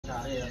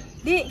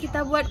Di,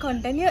 kita buat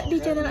konten yuk di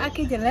channel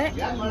Aki Jelek.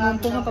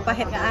 Mumpung apa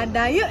pahit nggak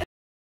ada, yuk.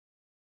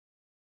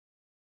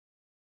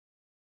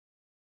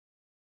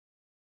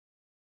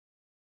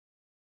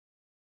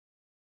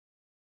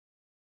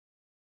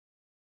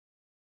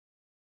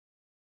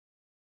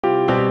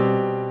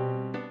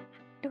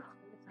 Duh,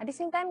 adi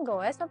sintan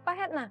goes apa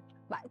pahit nah?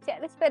 Mbak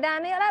cek di sepeda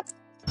nih lap.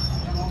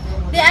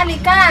 Di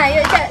Alika,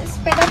 yuk cek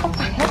sepeda apa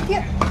pahit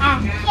yuk.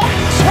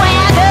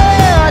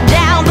 Swagger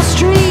down the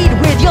street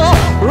with your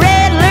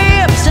red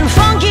lips and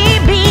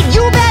funky beat.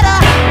 You better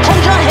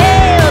hold your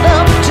head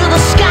up to the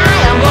sky.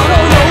 I'm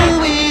gonna roll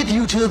with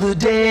you till the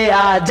day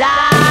I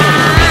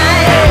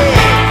die.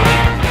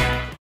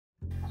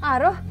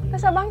 Aduh,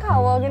 masa bang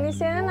kawo gini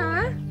sih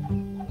nah.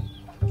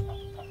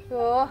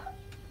 Tuh,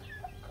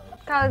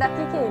 kalau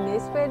daki kini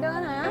sepeda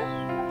nah.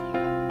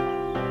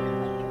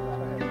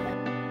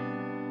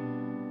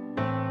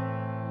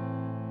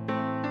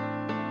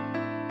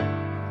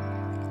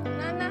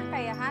 Nah,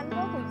 kayak hantu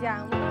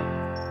kujang.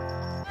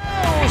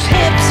 Those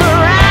hips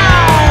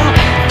around,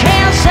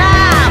 can't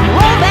stop,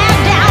 roll back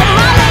down.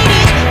 My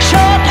ladies,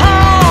 short,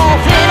 tall,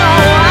 thin or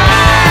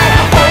wide,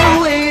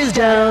 always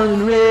down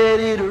and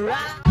ready to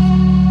ride.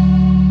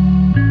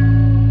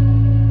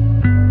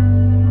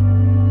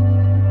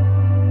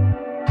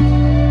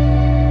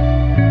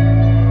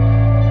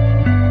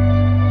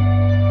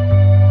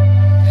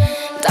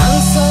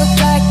 Don't so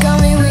tight,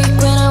 got me weak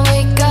when I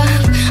wake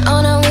up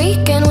on a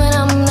weekend when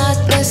I'm not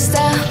messed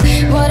up.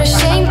 What a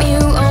shame you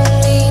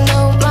only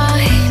know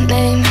my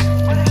name.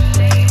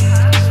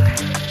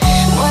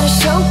 What a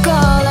show,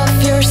 call off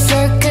your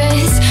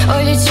circus. All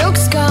your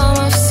jokes come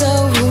off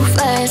so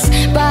ruthless.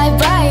 Bye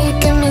bye, you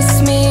can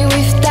miss me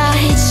with that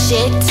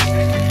shit.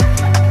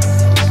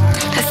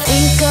 I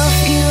think of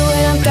you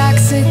when I'm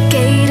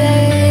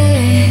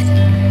intoxicated.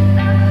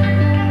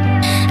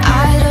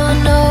 I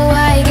don't know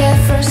why I get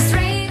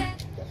frustrated.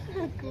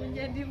 Aku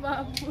jadi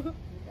mabuk.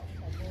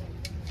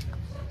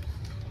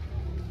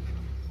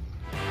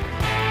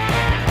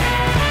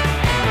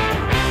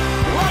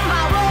 One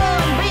by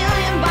one,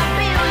 billion by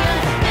billion,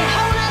 been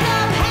holding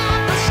up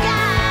half the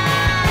sky.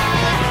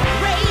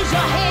 Raise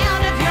your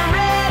hand if you're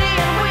ready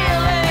and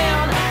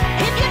willing,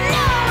 if you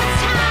know it's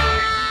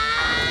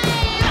time.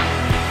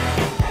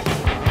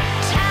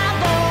 Time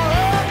for a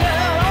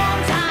girl on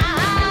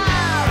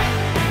time.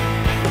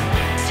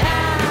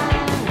 Time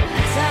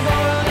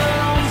for a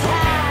girl on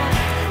time.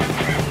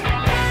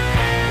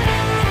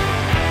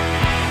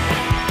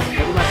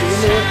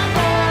 Time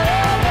for a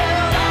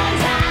girl on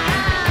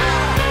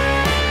time.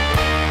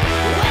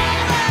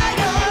 Whether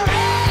you're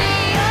ready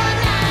or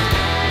not,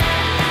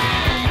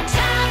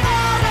 time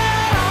for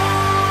it all.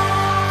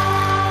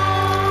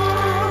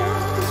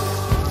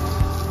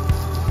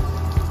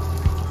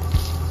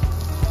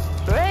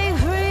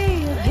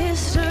 Bravery of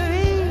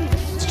history,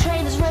 this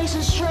train is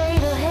racing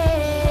straight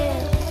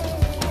ahead.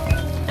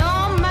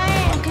 No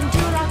man can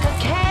do like I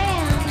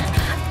can.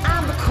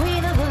 I'm the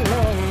queen of the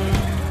land.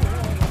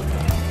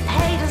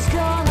 Haters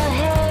gonna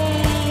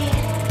hate,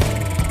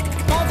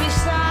 won't be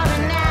sorry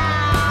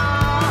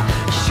now.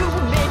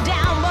 Shoot me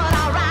down, but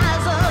I'll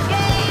rise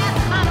again.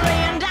 I'm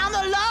laying down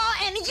the law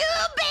and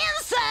you've been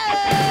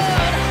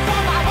served.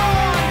 One by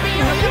one,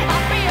 billion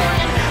by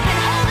billion, been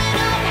holding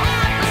up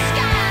half the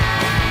sky.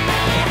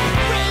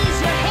 Raise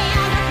your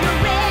hand if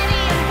you're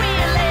ready and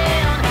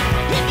willing,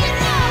 if you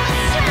know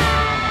it's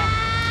time.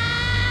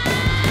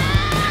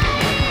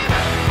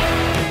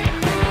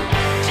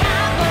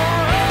 Time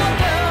for a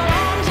girl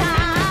on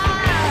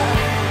time.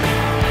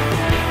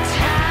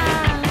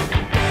 Time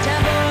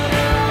for a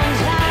girl on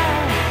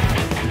time.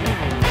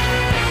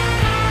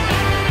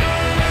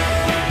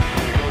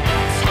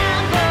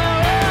 Time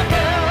for a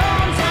girl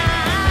on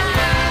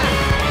time.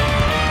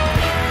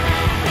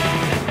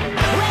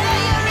 Whether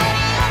you're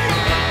ready or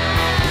not,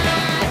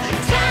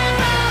 time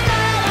for a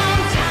girl on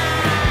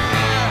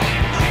time.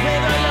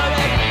 Whether you're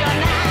ready or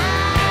not,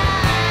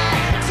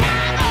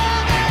 time for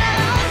a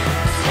girl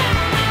on time.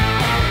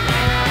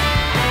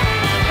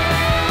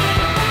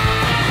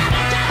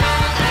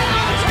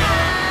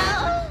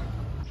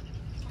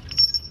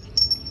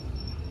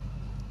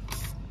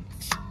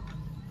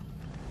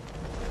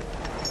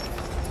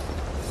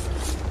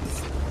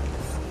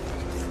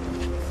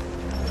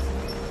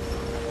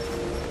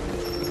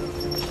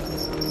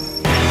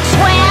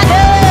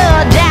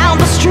 Swagger down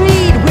the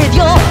street with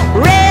your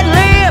red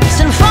lips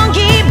and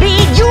funky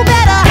beat. You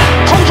better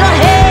hold your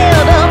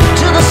head up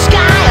to the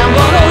sky. I'm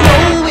gonna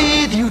roll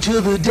with you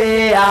till the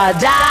day I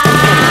die.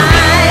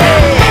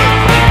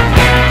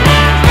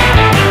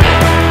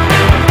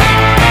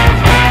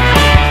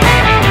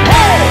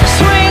 Hey,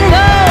 swing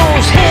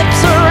those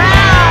hips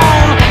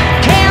around,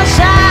 can't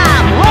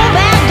stop, roll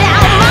back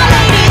down. My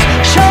ladies,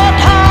 short,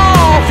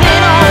 tall,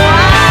 thin or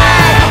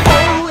wide,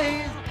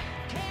 always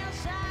can't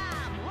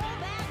stop, roll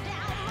back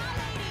down. My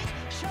ladies,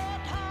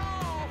 short,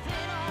 tall,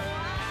 thin or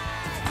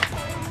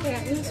wide.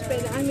 Kayaknya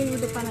sepedaan minggu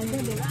depan aja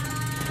deh.